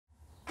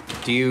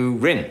Do you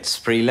rinse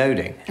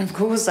pre-loading? Of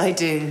course I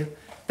do.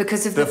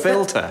 Because of the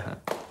filter.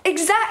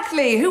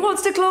 Exactly! Who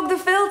wants to clog the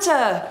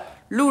filter?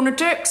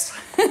 Lunatics.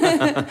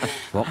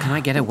 What can I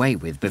get away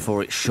with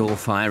before it's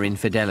surefire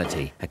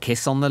infidelity? A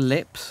kiss on the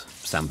lips?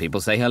 Some people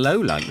say hello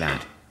like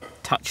that.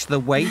 Touch the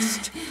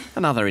waist?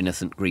 Another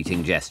innocent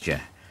greeting gesture.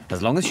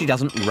 As long as she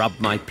doesn't rub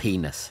my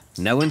penis.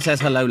 No one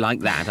says hello like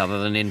that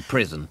other than in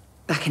prison.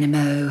 Back in a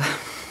mo.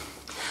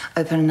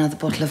 Open another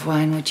bottle of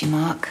wine, would you,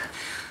 Mark?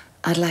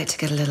 I'd like to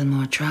get a little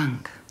more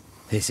drunk.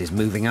 This is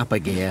moving up a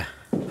gear.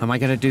 Am I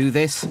going to do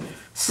this?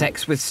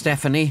 Sex with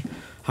Stephanie?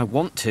 I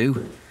want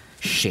to.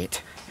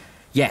 Shit.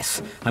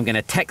 Yes, I'm going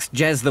to text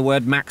Jez the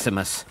word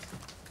Maximus.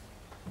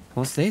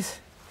 What's this?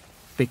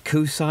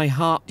 Because I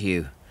heart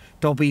you.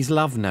 Dobbie's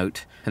love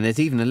note. And there's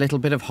even a little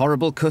bit of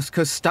horrible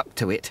couscous stuck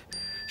to it.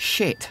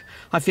 Shit.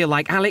 I feel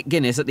like Alec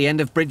Guinness at the end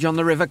of Bridge on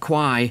the River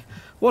Kwai.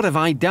 What have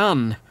I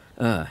done?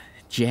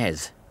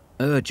 Jez.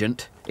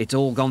 Urgent. It's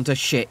all gone to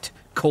shit.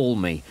 Call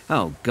me.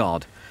 Oh,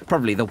 God.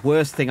 Probably the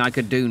worst thing I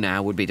could do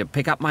now would be to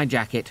pick up my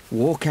jacket,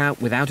 walk out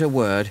without a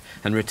word,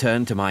 and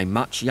return to my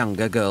much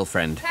younger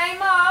girlfriend. Hey,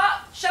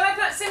 Mark, shall I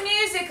put some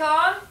music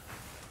on?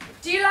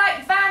 Do you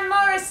like Van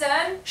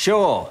Morrison?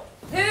 Sure.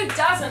 Who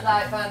doesn't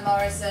like Van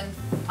Morrison?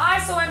 I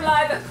saw him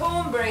live at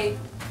Cornbury.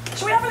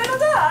 Shall we have a little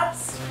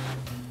dance?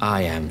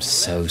 I am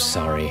so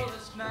sorry.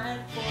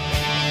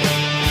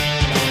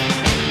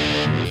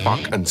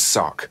 Fuck and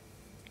suck.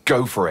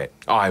 Go for it.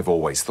 I've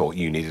always thought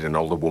you needed an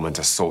older woman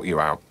to sort you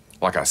out.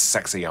 Like a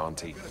sexy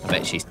auntie. I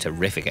bet she's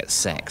terrific at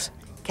sex.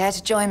 Care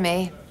to join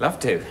me? Love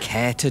to.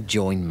 Care to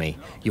join me?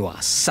 You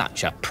are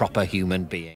such a proper human being.